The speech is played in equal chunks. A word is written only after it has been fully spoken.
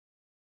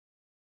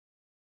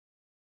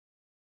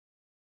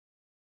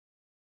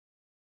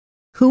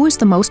Who is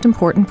the most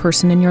important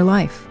person in your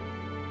life?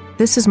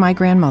 This is my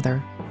grandmother.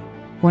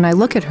 When I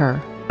look at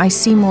her, I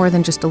see more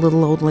than just a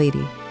little old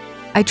lady.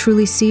 I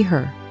truly see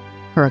her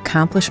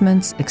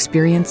accomplishments,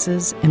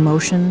 experiences,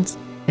 emotions,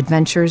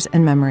 adventures,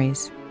 and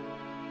memories.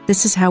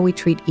 This is how we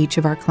treat each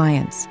of our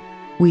clients.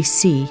 We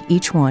see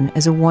each one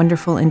as a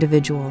wonderful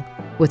individual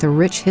with a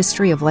rich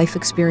history of life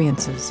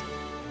experiences.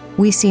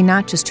 We see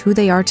not just who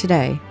they are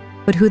today,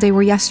 but who they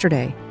were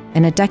yesterday,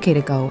 and a decade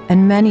ago,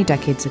 and many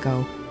decades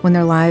ago, when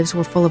their lives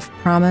were full of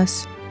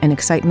promise and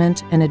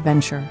excitement and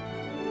adventure.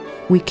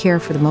 We care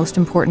for the most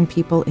important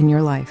people in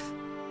your life.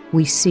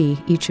 We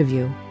see each of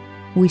you.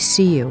 We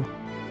see you.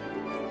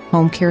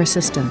 Home Care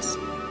Assistance,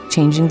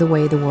 changing the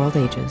way the world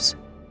ages.